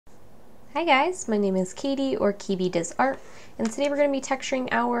Hi guys, my name is Katie or Kbdoesart, and today we're going to be texturing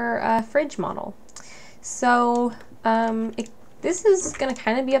our fridge model. So this is going to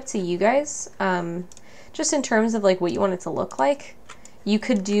kind of be up to you guys, just in terms of like what you want it to look like. You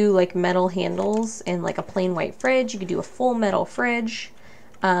could do like metal handles and like a plain white fridge. You could do a full metal fridge.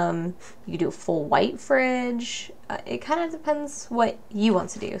 You could do a full white fridge. It kind of depends what you want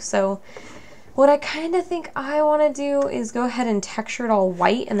to do. So what I kind of think I want to do is go ahead and texture it all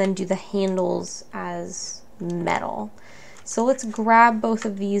white and then do the handles as metal. So let's grab both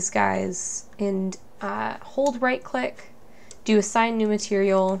of these guys and hold right click, do assign new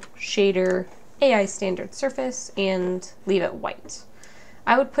material, shader, AI standard surface, and leave it white.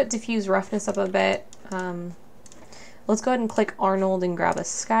 I would put diffuse roughness up a bit. Let's go ahead and click Arnold and grab a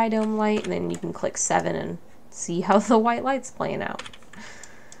sky dome light, and then you can click 7 and see how the white light's playing out.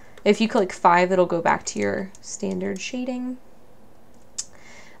 If you click 5, it'll go back to your standard shading.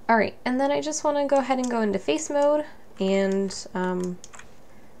 All right, and then I just want to go ahead and go into face mode, and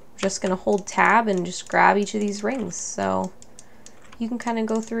just going to hold tab and just grab each of these rings. So you can kind of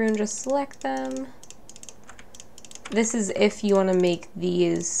go through and just select them. This is if you want to make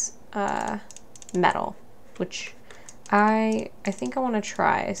these metal, which I think I want to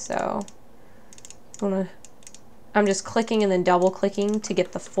try. So I'm just clicking and then double clicking to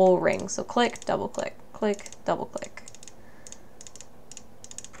get the full ring. So click, double click, double click.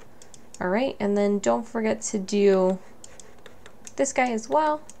 All right, and then don't forget to do this guy as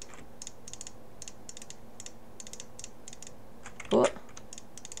well. Ooh.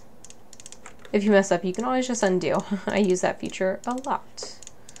 If you mess up, you can always just undo. I use that feature a lot.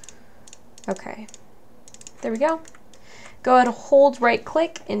 Okay, there we go. Go ahead and hold right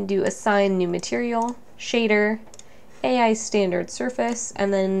click and do assign new material, shader, AI standard surface,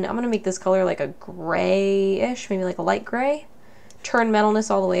 and then I'm going to make this color like a grayish, maybe like a light gray. Turn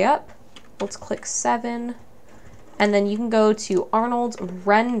metalness all the way up. Let's click 7. And then you can go to Arnold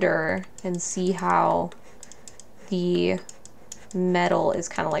render and see how the metal is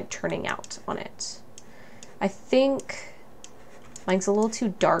kind of like turning out on it. I think mine's a little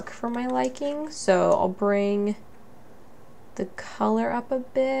too dark for my liking, so I'll bring the color up a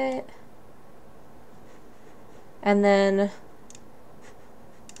bit. And then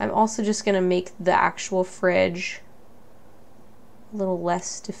I'm also just going to make the actual fridge a little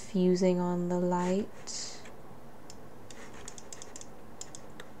less diffusing on the light.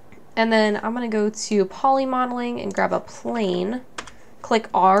 And then I'm going to go to poly modeling and grab a plane, click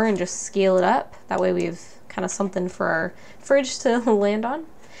R and just scale it up. That way we have kind of something for our fridge to land on.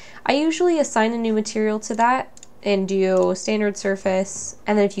 I usually assign a new material to that and do standard surface,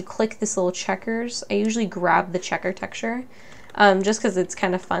 and then if you click this little checkers, I usually grab the checker texture, just because it's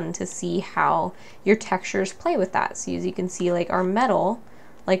kind of fun to see how your textures play with that. So as you can see, like our metal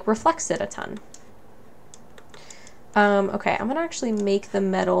like reflects it a ton. Okay, I'm gonna actually make the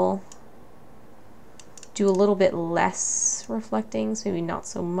metal do a little bit less reflecting, so maybe not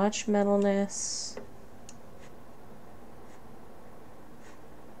so much metalness.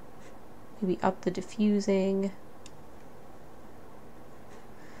 Maybe up the diffusing.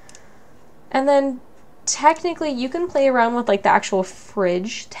 And then technically you can play around with like the actual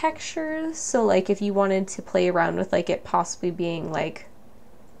fridge textures. So like if you wanted to play around with like it possibly being like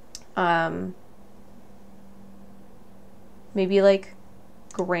maybe like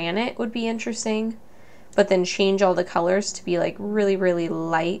granite would be interesting, but then change all the colors to be like really, really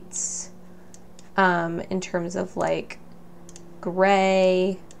light in terms of like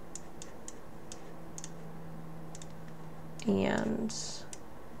gray and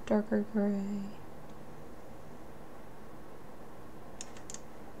darker gray.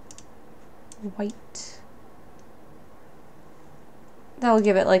 White. That'll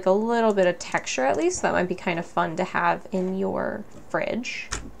give it like a little bit of texture at least. That might be kind of fun to have in your fridge.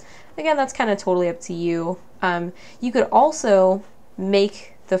 Again, that's kind of totally up to you. You could also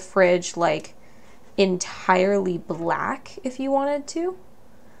make the fridge like entirely black if you wanted to.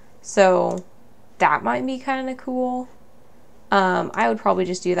 So that might be kind of cool. I would probably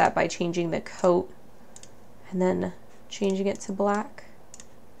just do that by changing the coat and then changing it to black.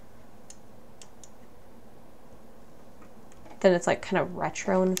 Then it's like kind of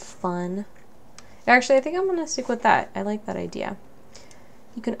retro and fun. Actually, I think I'm gonna stick with that. I like that idea.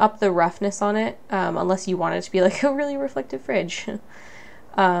 You can up the roughness on it, unless you want it to be like a really reflective fridge.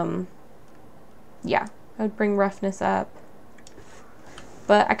 Yeah, I would bring roughness up.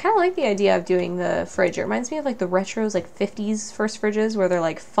 But I kind of like the idea of doing the fridge. It reminds me of like the retros, like 50s first fridges where they're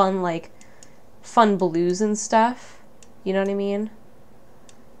like fun blues and stuff. You know what I mean?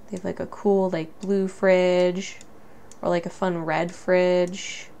 They have like a cool like blue fridge or like a fun red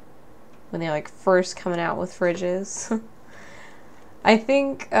fridge. when they're like first coming out with fridges. I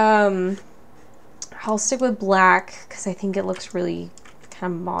think I'll stick with black because I think it looks really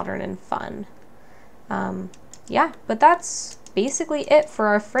kind of modern and fun. Yeah, but that's basically it for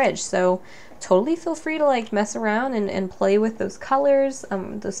our fridge. So totally feel free to like mess around and play with those colors,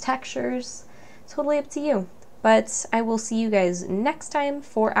 those textures. Totally up to you. But I will see you guys next time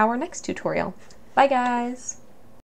for our next tutorial. Bye guys!